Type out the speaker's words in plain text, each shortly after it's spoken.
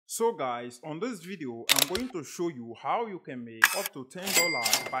So guys, on this video, I'm going to show you how you can make up to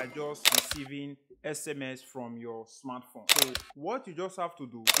 $10 by just receiving SMS from your smartphone. So what you just have to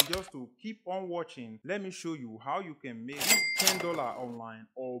do is just to keep on watching. Let me show you how you can make $10 online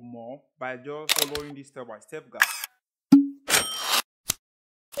or more by just following this step-by-step guide.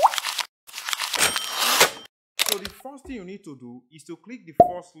 So the first thing you need to do is to click the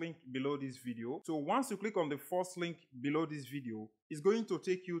first link below this video. So once you click on the first link below this video, it's going to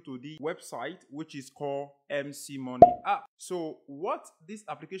take you to the website which is called MC Money app. So what this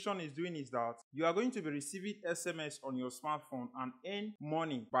application is doing is that you are going to be receiving SMS on your smartphone and earn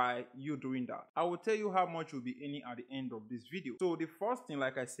money by you doing that. I will tell you how much you'll be earning at the end of this video. So the first thing,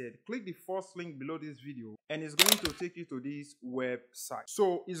 like I said, click the first link below this video and it's going to take you to this website.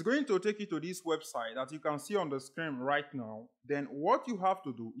 So it's going to take you to this website that you can see on the screen right now. Then what you have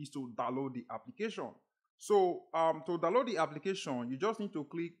to do is to download the application. So to download the application, you just need to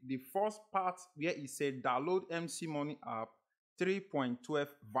click the first part where it said download MC Money app 3.12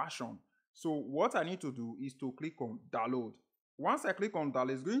 version. So what I need to do is to click on download. Once I click on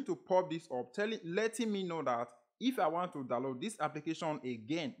download, it's going to pop this up, letting me know that if I want to download this application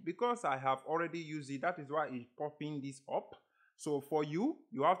again, because I have already used it, that is why it's popping this up. So for you,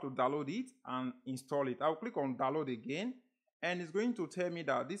 you have to download it and install it. I'll click on download again. And it's going to tell me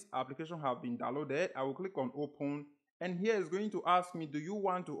that this application has been downloaded. I will click on open. And here it's going to ask me, do you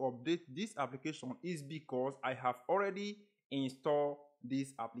want to update this application? Is because I have already installed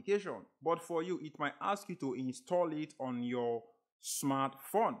this application. But for you, it might ask you to install it on your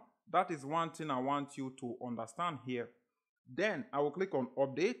smartphone. That is one thing I want you to understand here. Then I will click on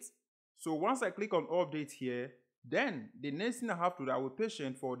update. So once I click on update here, then the next thing I have to do, I will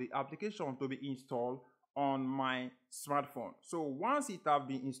patient for the application to be installed on my smartphone. So once it has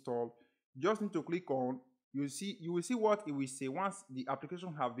been installed, you just need to click on, you will see what it will say. Once the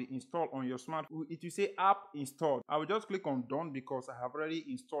application have been installed on your smartphone, it will say app installed. I will just click on done because I have already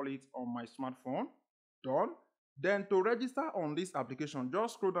installed it on my smartphone. Done. Then to register on this application,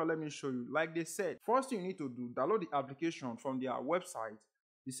 just scroll down, let me show you. Like they said, first thing you need to do, download the application from their website.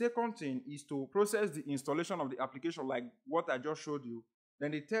 The second thing is to process the installation of the application like what I just showed you.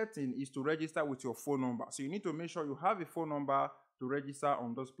 Then the third thing is to register with your phone number. So you need to make sure you have a phone number to register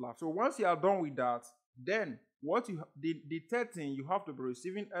on those platforms. So once you are done with that, then the third thing, you have to be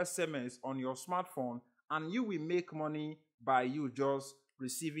receiving SMS on your smartphone, and you will make money by you just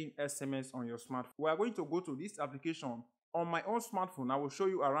receiving SMS on your smartphone. We are going to go to this application on my own smartphone. I will show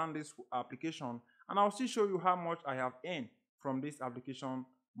you around this application, and I'll still show you how much I have earned from this application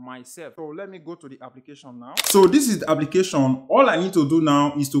myself. So let me go to the application now. So this is the application. All I need to do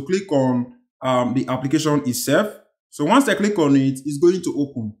now is to click on the application itself. So once I click on it, it's going to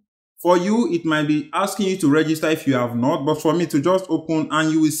open. For you, it might be asking you to register if you have not, but for me to just open,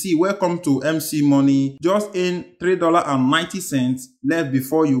 and you will see welcome to MC Money. Just in $3.90 left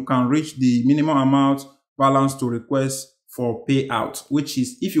before you can reach the minimum amount balance to request for payout, which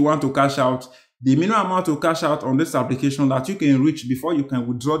is if you want to cash out. The minimum amount to cash out on this application that you can reach before you can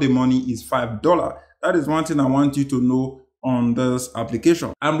withdraw the money is $5. That is one thing I want you to know on this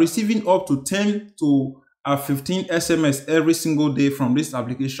application. I'm receiving up to 10 to 15 SMS every single day from this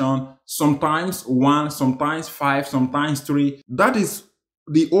application. Sometimes 1, sometimes 5, sometimes 3. That is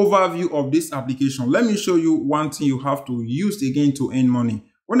the overview of this application. Let me show you one thing you have to use again to earn money.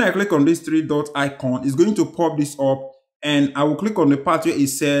 When I click on this 3-dot icon, it's going to pop this up, and I will click on the part where it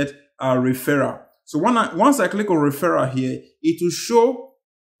said referral. So once I click on referral here, it will show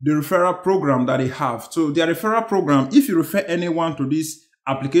the referral program that they have. So their referral program, if you refer anyone to this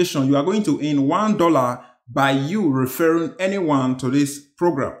application, you are going to earn $1 by you referring anyone to this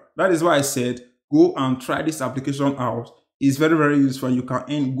program. That is why I said go and try this application out. It's very, very useful. You can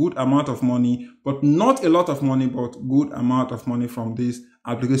earn good amount of money, but not a lot of money, but good amount of money from this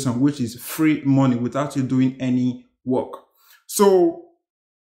application, which is free money without you doing any work. So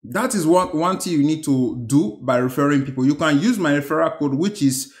that is one thing you need to do by referring people. You can use my referral code, which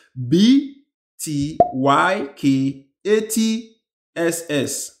is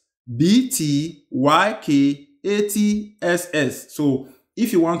BTYK80SS. BTYK80SS. So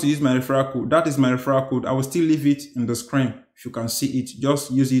if you want to use my referral code, that is my referral code. I will still leave it in the screen. If you can see it, just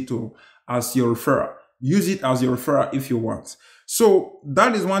use it as your referral. Use it as your referral if you want. So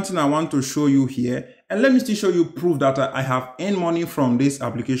that is one thing I want to show you here. And let me still show you proof that I have earned money from this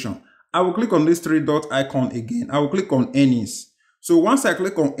application. I will click on this 3-dot icon again. I will click on earnings. So once I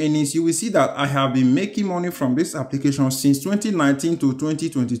click on earnings, you will see that I have been making money from this application since 2019 to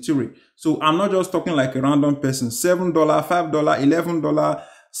 2023. So I'm not just talking like a random person. $7, $5, $11,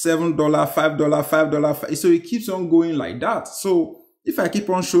 $7, $5, $5. So it keeps on going like that. So if I keep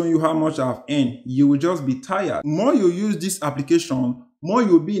on showing you how much I've earned, you will just be tired. More you use this application, more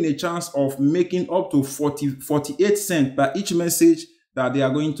you'll be in a chance of making up to 48 cents per each message that they are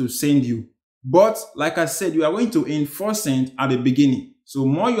going to send you. But like I said, you are going to earn 4 cents at the beginning. So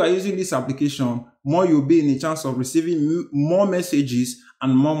more you are using this application, more you'll be in a chance of receiving more messages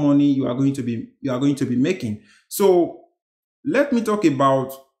and more money you are going to be making. So let me talk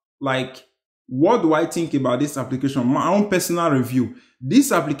about like what do I think about this application, my own personal review.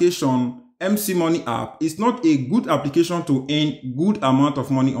 This application, MC Money app, is not a good application to earn good amount of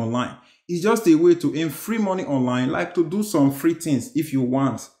money online. It's just a way to earn free money online, like to do some free things if you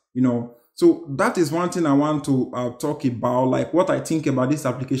want, you know. So that is one thing I want to talk about, like what I think about this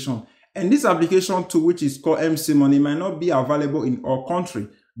application. And this application too, which is called MC Money, might not be available in our country.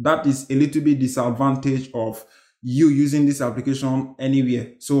 That is a little bit disadvantage of you using this application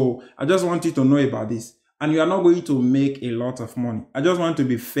anywhere. So I just want you to know about this. And you are not going to make a lot of money. I just want to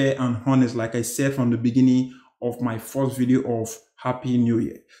be fair and honest, like I said from the beginning of my first video of Happy New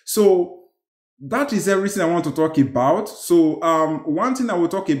Year. So that is everything I want to talk about. So one thing I will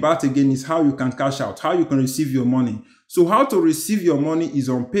talk about again is how you can cash out, how you can receive your money. So how to receive your money is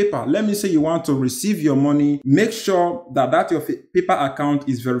on paper. Let me say you want to receive your money. Make sure that your paper account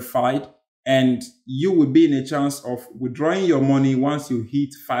is verified, and you will be in a chance of withdrawing your money once you hit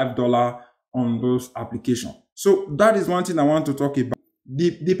 $5 on those applications. So that is one thing I want to talk about.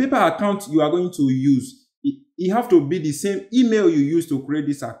 The paper account you are going to use, it have to be the same email you use to create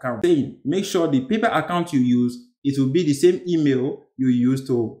this account. Make sure the paper account you use, it will be the same email you use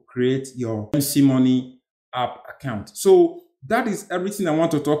to create your MC Money app account. So that is everything I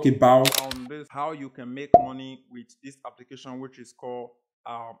want to talk about on this, how you can make money with this application, which is called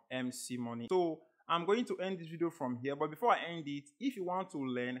MC Money. So I'm going to end this video from here, but before I end it, if you want to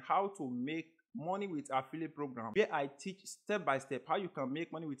learn how to make money with affiliate program, where I teach step by step how you can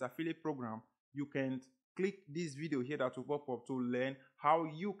make money with affiliate program, you can click this video here that will pop up to learn how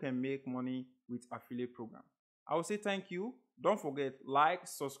you can make money with affiliate program. I will say thank you. Don't forget, like,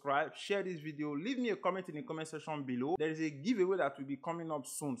 subscribe, share this video, leave me a comment in the comment section below. There is a giveaway that will be coming up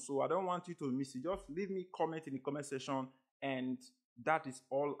soon, so I don't want you to miss it. Just leave me a comment in the comment section, and that is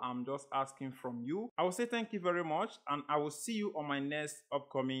all I'm just asking from you. I will say thank you very much, and I will see you on my next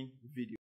upcoming video.